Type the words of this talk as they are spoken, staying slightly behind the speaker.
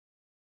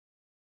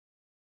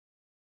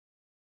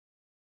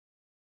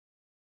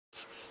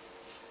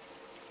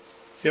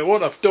Yeah,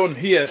 what I've done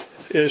here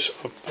is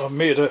I've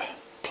made a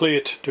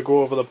plate to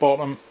go over the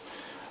bottom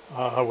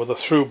with a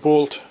through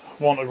bolt,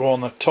 one to go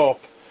on the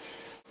top.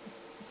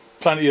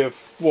 Plenty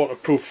of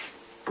waterproof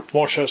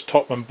washers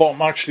top and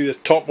bottom. Actually the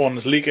top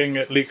one's leaking,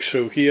 it leaks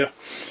through here.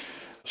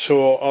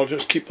 So I'll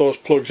just keep those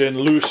plugs in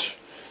loose,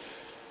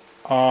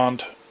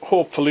 and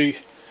hopefully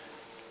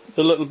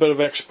the little bit of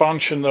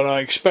expansion that I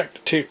expect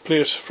to take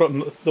place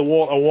from the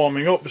water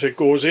warming up as it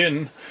goes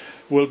in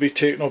will be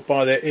taken up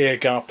by the air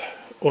gap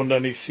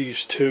underneath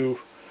these two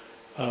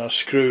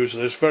screws.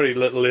 There's very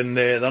little in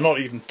there, they're not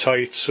even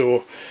tight,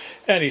 so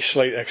any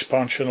slight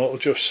expansion will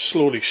just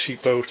slowly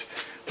seep out,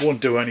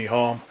 won't do any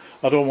harm.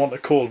 I don't want the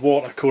cold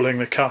water cooling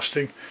the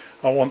casting,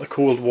 I want the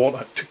cold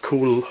water to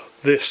cool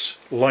this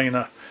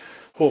liner.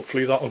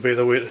 Hopefully that'll be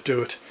the way to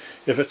do it.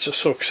 If it's a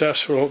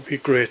success, it'll be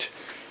great.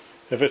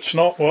 If it's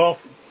not, well,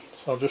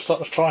 I'll just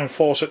have to try and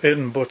force it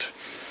in, but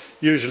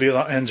usually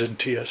that ends in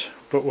tears,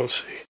 but we'll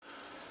see.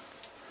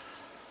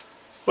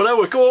 Well, there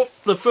we go,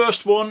 the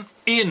first one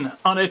in,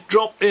 and it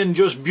dropped in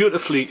just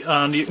beautifully,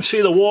 and you can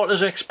see the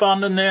water's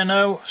expanding there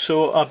now,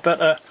 so I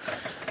better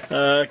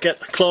get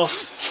the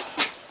cloth.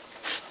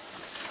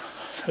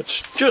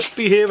 It's just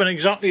behaving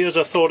exactly as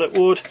I thought it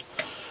would.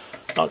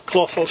 That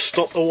cloth will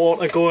stop the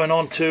water going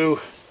onto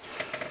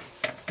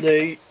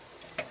the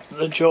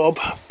job,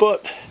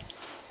 but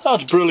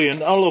that's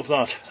brilliant. I love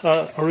that.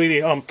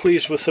 I'm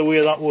pleased with the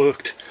way that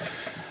worked.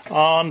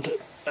 And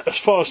as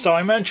far as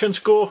dimensions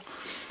go,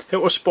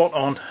 it was spot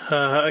on.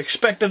 I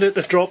expected it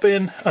to drop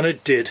in, and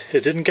it did.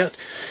 It didn't get.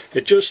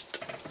 It just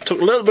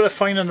took a little bit of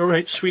finding the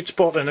right sweet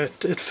spot, and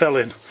it fell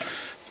in.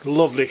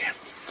 Lovely.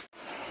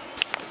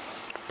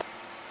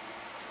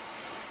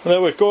 There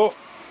we go.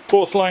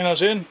 Both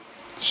liners in.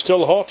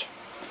 Still hot.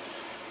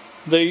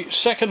 The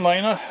second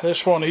liner,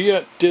 this one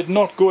here, did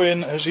not go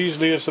in as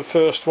easily as the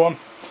first one.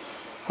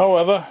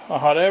 However, I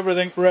had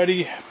everything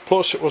ready,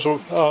 plus it was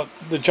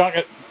the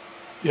jacket,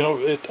 you know,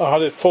 I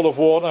had it full of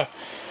water,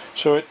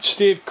 so it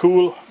stayed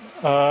cool,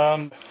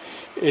 and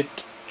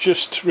it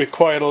just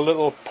required a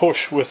little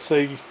push with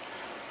the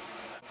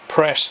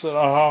press that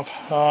I have,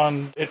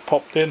 and it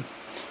popped in.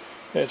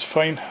 It's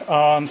fine,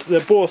 and they're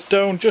both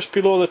down just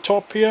below the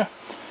top here.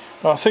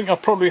 I think I'll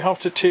probably have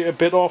to take a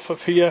bit off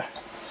of here,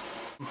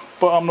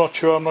 but I'm not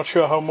sure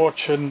how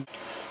much and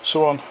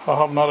so on. I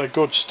haven't had a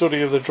good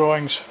study of the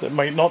drawings. It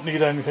might not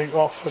need anything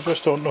off, I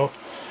just don't know,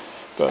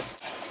 but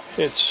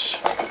it's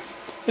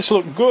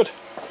looking good.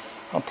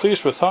 I'm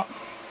pleased with that.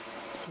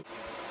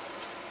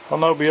 I'll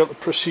now be able to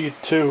proceed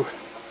to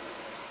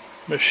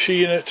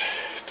machine it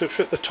to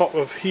fit the top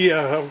of here.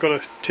 I've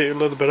got to take a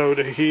little bit out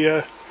of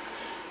here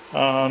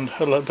and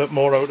a little bit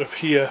more out of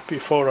here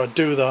before I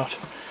do that.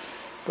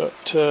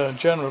 But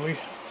generally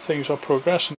things are progressing.